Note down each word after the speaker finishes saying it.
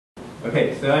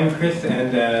Okay, so I'm Chris, and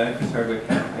Chris Hardwick.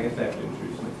 I guess I have to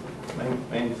introduce myself.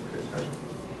 My name is Chris Hardwick,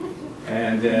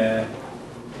 and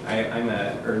I'm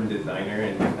an urban designer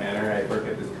and planner. I work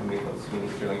at this company called Sweeny,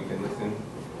 Finlayson,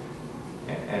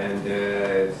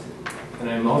 and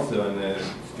I'm also on the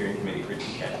steering committee for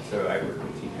TCAT. So I work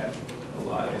with TCAT a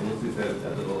lot, and this is a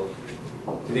little.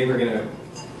 Today we're going to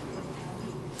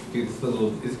do this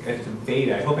little. It's a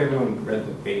beta. I hope everyone read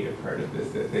the beta part of this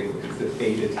thing. It's a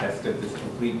beta test of this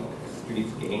complete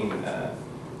streets game,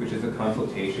 which is a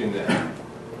consultation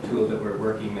tool that we're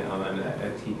working on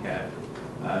at TCAT.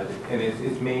 And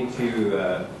it's made to,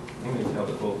 I'm going to tell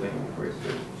the whole thing before I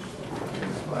start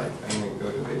the slides. I'm going to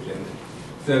go to the agenda.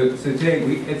 So today,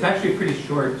 it's actually a pretty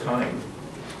short time.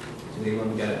 Today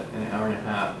we'll get an hour and a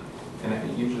half.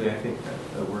 And usually I think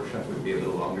a workshop would be a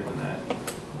little longer than that.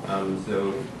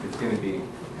 So it's going to be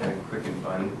kind of quick and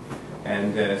fun.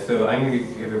 And so I'm going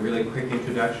to give a really quick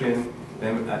introduction.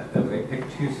 Then I pick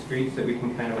two streets that we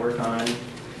can kind of work on.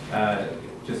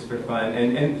 Just for fun,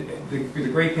 and the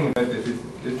great thing about this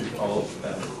is all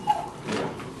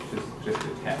just a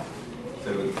test.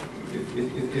 So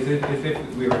it's as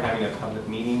if we were having a public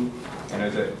meeting and it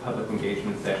was a public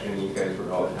engagement session, and you guys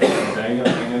were all experts. I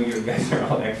know you guys are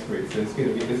all experts, so it's going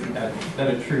to be this is not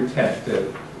a true test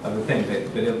of the thing,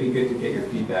 but it'll be good to get your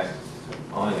feedback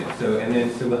on it. So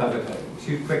we'll have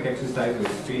two quick exercises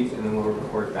with streets, and then we'll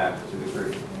report back to the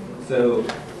group. So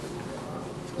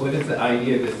what is the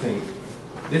idea of this thing?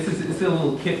 This is a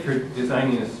little kit for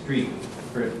designing a street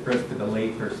for the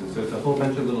layperson. So it's a whole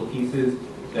bunch of little pieces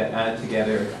that add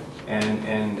together,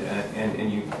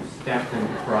 and you stack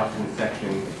them across in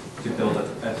sections to build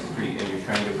a street, and you're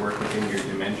trying to work within your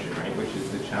dimension, right? Which is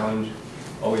the challenge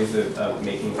always of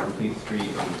making a complete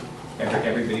street. And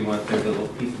everybody wants their little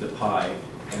piece of the pie,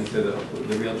 and so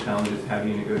the real challenge is how do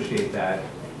you negotiate that,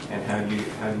 and how do you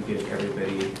give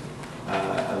everybody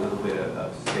a little bit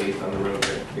of space on the road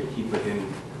to keep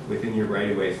within your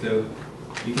right of way. So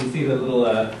you can see the little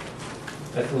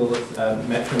that's a little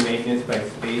Metro Maintenance by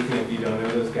Space, and if you don't know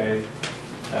those guys,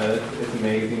 it's a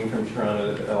magazine from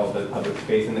Toronto, all the public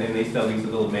space, and they sell these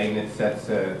little magnet sets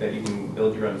that you can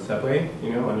build your own subway,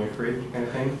 on your fridge kind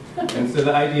of thing. And so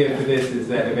the idea for this is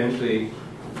that eventually,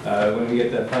 when we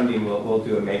get the funding, we'll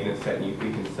do a magnet set, and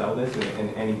we can sell this,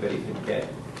 and anybody can get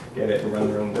it and run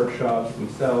their own workshops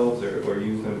themselves, or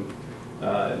use them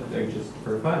just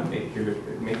for fun. Make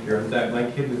your own set. My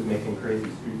kid was making crazy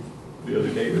streets the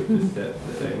other day with this set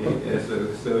that I made.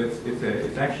 So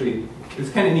it's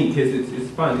kind of neat because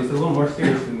it's fun. It's a little more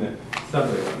serious than the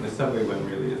subway one. The subway one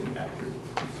really isn't accurate.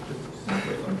 It's just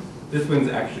subway one. This one's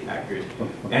actually accurate.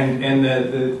 And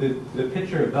the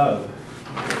picture above.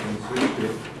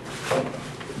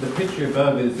 The picture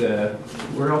above is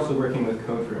we're also working with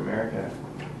Code for America,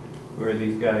 where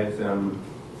these guys, you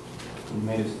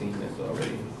might have seen this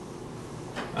already.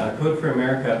 Code for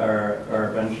America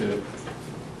are a bunch of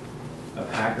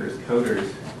hackers,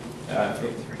 coders,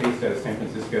 based out of San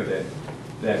Francisco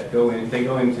that go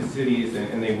into cities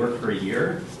and they work for a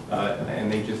year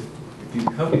and they just do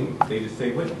coding. They just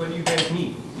say, what do you guys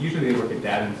need? Usually they work at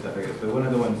data and stuff like that. But one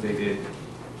of the ones they did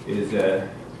is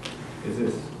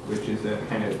this, which is a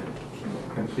kind of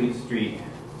complete street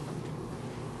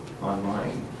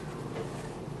online.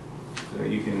 So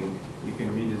you can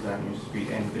redesign your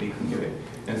street. Anybody can do it.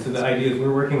 And so the idea is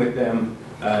we're working with them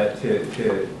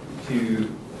to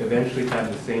eventually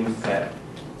have the same set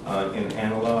in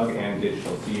analog and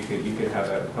digital. So you could have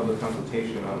a public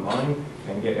consultation online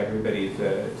and get everybody's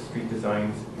street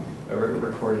designs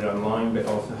recorded online, but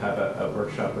also have a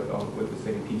workshop with the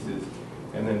same pieces,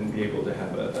 and then be able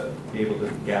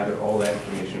to gather all that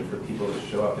information for people to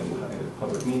show up in a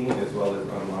public meeting as well as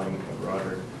online a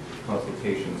broader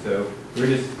consultation. So we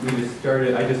just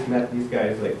started. I just met these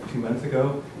guys like 2 months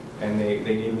ago, and they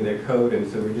gave me their code, and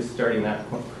so we're just starting that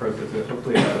process. So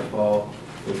hopefully by the fall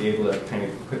we'll be able to kind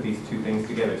of put these two things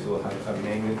together. So we'll have a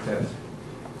magnet set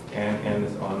and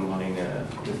this online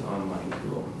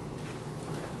tool.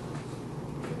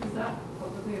 Is that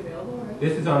publicly available? Right?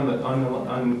 This is on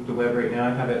the web right now.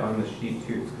 I have it on the sheet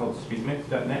too. It's called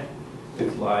streetmix.net.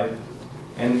 It's live,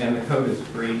 and the code is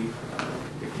free.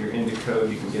 If you're into code,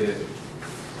 you can get it.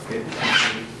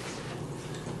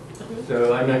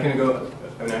 So I'm not going to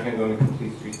go into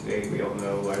complete streets today. We all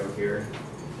know why we're here.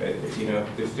 But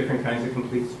there's different kinds of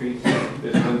complete streets.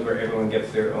 There's ones where everyone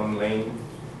gets their own lane,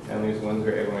 and there's ones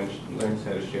where everyone learns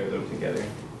how to share them together.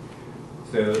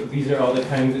 So these are all the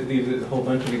kinds of, these are a whole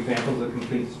bunch of examples of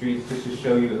complete streets just to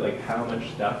show you like how much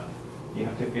stuff you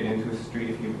have to fit into a street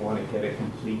if you want to get it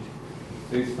complete.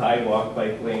 So there's sidewalk,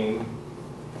 bike lane,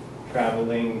 travel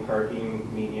lane, parking,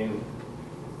 median,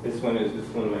 This one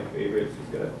of my favorites.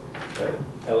 It's got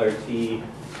LRT,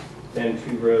 then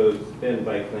 2 roads, then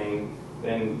bike lane,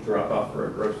 then drop off for a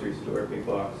grocery store, big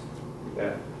box, like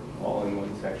that, all in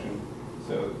one section.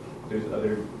 So there's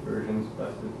other versions,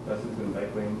 buses and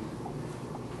bike lanes,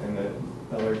 and the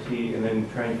LRT, and then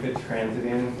try and fit transit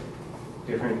in,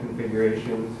 different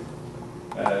configurations,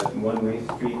 one-way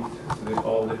streets, so there's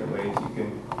all different ways you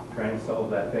can try and solve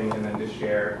that thing, and then to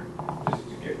share, just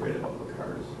to get rid of all the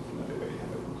cars. Another way to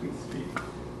have a complete street.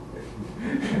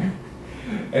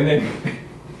 And then,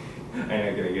 I'm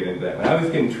not going to get into that one. I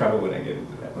always get in trouble when I get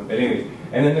into that one. But anyways,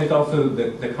 and then there's also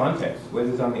the context. What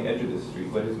is on the edge of the street?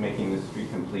 What is making the street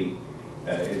complete?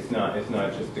 It's not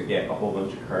just to get a whole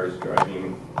bunch of cars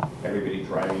driving, everybody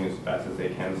driving as fast as they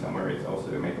can somewhere. It's also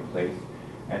to make a place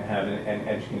and have an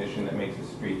edge condition that makes a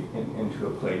street into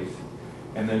a place.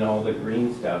 And then all the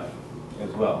green stuff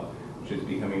as well, which is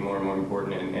becoming more and more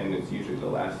important, and it's usually the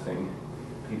last thing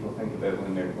people think about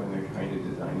when they're trying to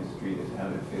design a street, is how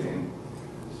to fit in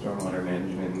stormwater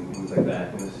management and things like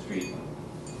that in the street.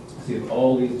 So you have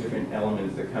all these different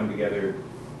elements that come together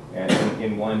and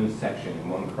in one section, in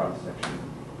one cross section.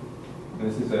 And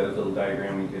this is a little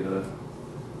diagram we did a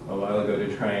while ago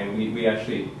to try and, we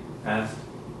actually asked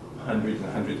hundreds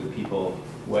and hundreds of people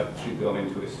what should go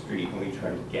into a street, and we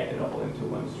tried to get it all into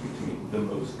one street to make the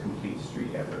most complete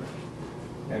street ever.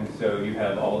 And so you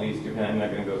have all these different, I'm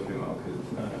not going to go through them all because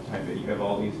it's not enough time, but you have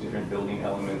all these different building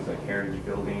elements like heritage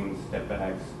buildings, step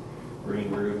backs,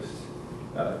 green roofs,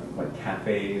 like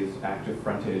cafes, active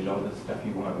frontage, all the stuff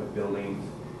you want with buildings.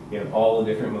 You have all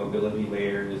the different mobility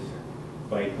layers,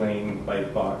 bike lane,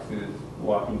 bike boxes,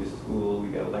 walking to school. We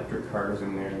got electric cars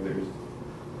in there. There's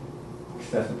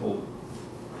accessible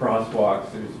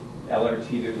crosswalks. There's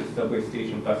LRT. There's a subway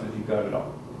station, buses. You've got it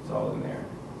all. It's all in there.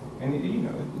 And it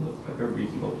looks like a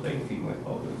reasonable place even with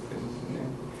all those things in there.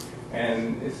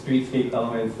 And streetscape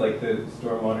elements like the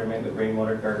stormwater man, the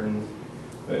rainwater gardens,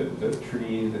 the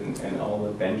trees and all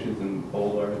the benches and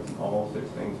bollards and all sorts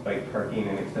of things. Bike parking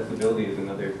and accessibility is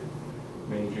another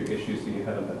major issue. So you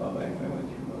have, I went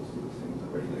through most of those things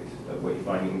already, like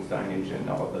wayfinding signage and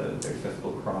all the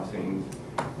accessible crossings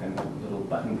and the little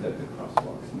buttons at the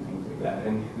crosswalks and things like that.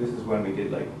 And this is one we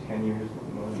did like 10 years,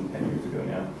 more than 10 years ago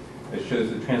now. It shows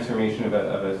the transformation of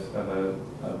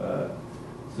a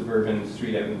suburban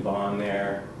street out in Vaughan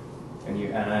there, and you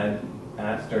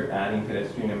start adding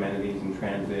pedestrian amenities and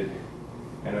transit,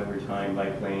 and over time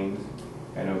bike lanes,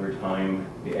 and over time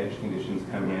the edge conditions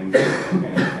come in,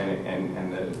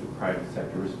 and the private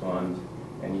sector responds,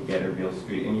 and you get a real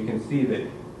street. And you can see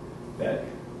that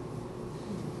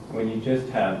when you just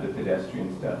have the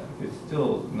pedestrian stuff, it's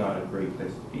still not a great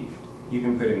place to be. You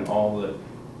can put in all the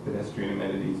pedestrian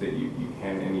amenities that you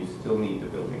can, and you still need the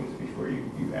buildings before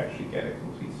you actually get a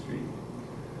complete street.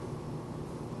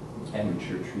 And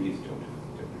mature trees don't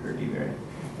hurt either.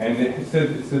 And so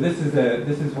this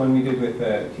is one we did with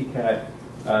TCAT,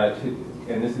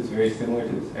 and this is very similar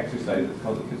to this exercise. It's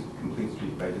called the Complete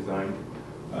Street by Design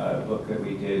book that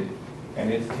we did,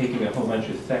 and it's taking a whole bunch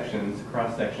of sections,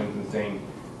 cross sections, and saying,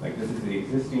 like, this is the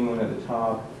existing one at the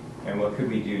top, and what could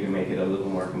we do to make it a little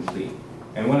more complete?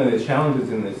 And one of the challenges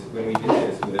in this, when we did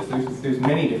this, was there's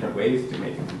many different ways to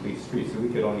make a complete street, so we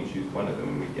could only choose one of them,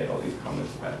 and we'd get all these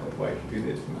comments back, like, why should you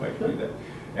do this, and why should you do that?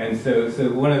 And so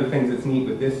one of the things that's neat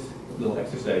with this little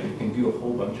exercise, you can do a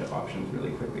whole bunch of options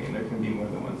really quickly, and there can be more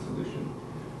than one solution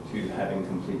to having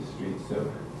complete streets.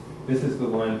 So this is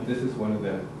one of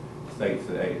the sites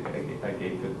that I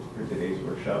gave for today's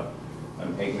workshop.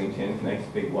 Eglinton, nice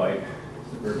big wide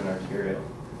suburban arterial.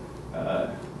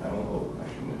 I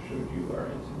shouldn't have showed you our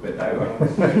answer, but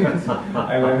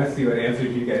I want to see what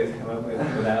answers you guys come up with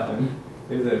for that one.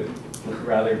 There's a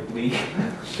rather bleak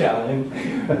challenge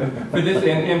for this,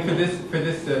 and for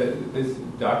this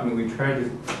document. We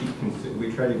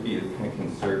try to be as kind of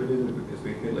conservative as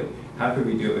we could. Like, how could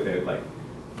we do it without, like,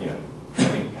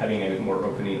 cutting out more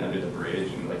opening under the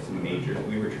bridge and like some major.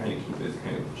 We were trying to keep it as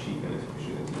kind of cheap and as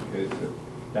efficient as we could. So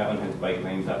that one has bike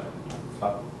lanes up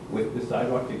with the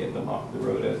sidewalk to get them off the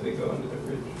road as they go under the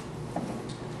bridge.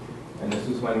 And this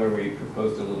was one where we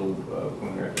proposed a little,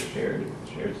 when we were at the shared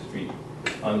street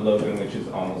on Logan, which is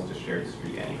almost a shared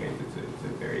street anyways. It's a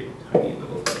very tiny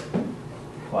little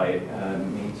quiet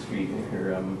main street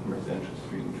near residential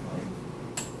street in Toronto.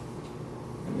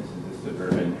 And this is a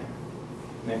suburban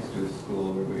next to the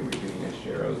school where we were doing a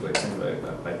share. It was like kind of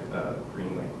a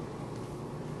greenway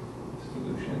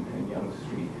solution. And Yonge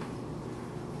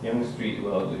Street,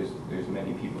 well, there's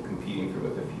many people competing for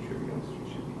what the future of Yonge Street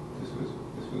should be. This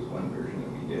was one version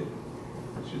that we did,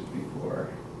 which is before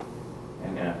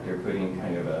and after, putting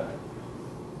kind of a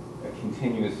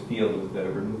continuous field with the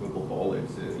removable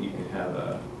bollards so that you could have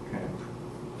a kind of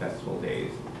festival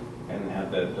days and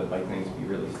have the bike lanes be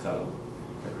really subtle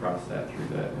across that through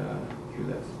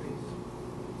that space.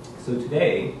 So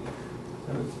today,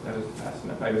 that was fast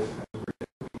enough.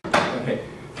 Okay.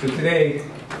 So today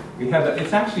we have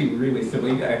it's actually really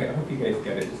simple. I hope you guys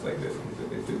get it just like this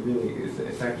because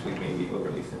it's actually maybe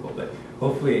overly simple, but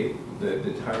hopefully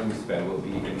the time we spend will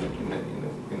be in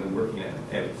the working it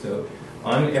out. So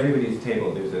on everybody's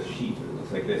table there's a sheet that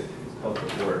looks like this. It's called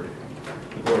the board.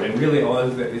 And really all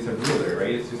is a ruler,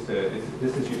 right? It's just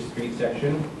this is your street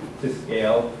section, to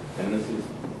scale, and this is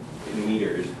in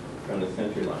meters from the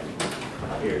center line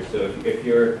here. So if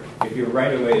your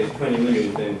right of way is 20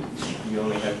 meters, then you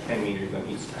only have 10 meters on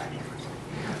each side.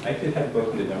 I should have both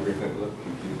of the numbers that look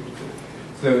confusing.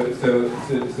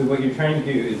 So what you're trying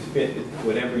to do is fit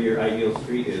whatever your ideal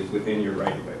street is within your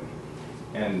right of way.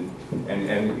 And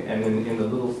in the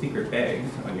little secret bags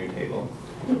on your table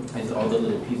is all the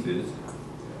little pieces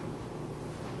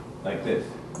like this.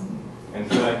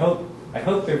 And so I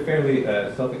hope they're fairly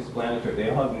self-explanatory. They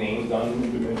all have names on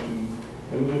them, dimensions,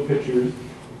 and little pictures,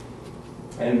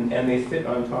 and they sit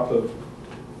on top of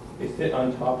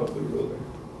the ruler,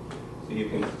 so you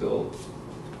can still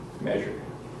measure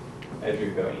as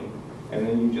you're going, and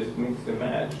then you just mix and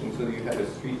match until you have a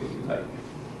street that you like.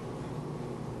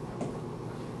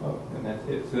 Oh, and that's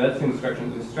it. So that's the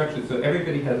instructions. So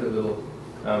everybody has a little.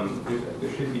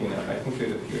 There should be enough. I think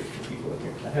there's a few extra people in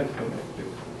here. I have some extra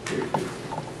here too.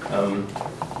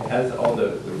 It has all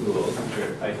the rules, which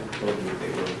are, I just told you what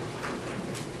they were.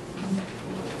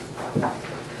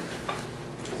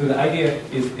 So the idea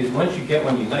is once you get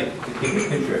one you like, to take a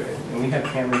picture of it. And we have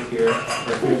cameras here,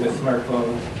 or here's a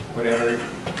smartphone, whatever.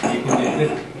 You can do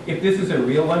this. If this is a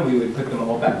real one, we would put them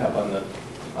all back up on the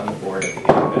board at the end,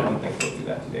 but I don't think we'll do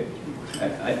that today.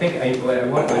 I think what I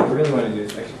really want to do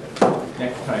is actually,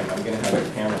 next time I'm going to have a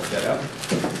camera set up.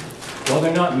 Well,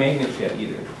 they're not magnets yet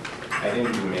either. I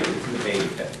didn't do magnets. This is a baby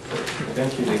test. So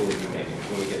eventually they will be magnets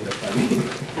when we get the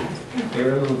funding. They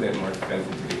were a little bit more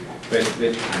expensive to do. But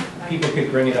people could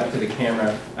bring it up to the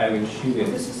camera. I would shoot it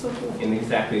in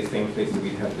exactly the same place that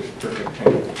we'd have this perfect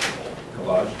kind of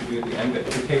collage to do at the end. But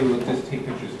today we'll just take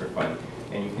pictures for fun.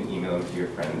 And you can email them to your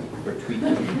friends or tweet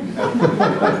them.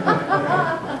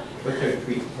 What's our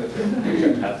tweet? What's our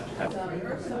hashtag?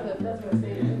 So that's what I'm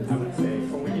saying.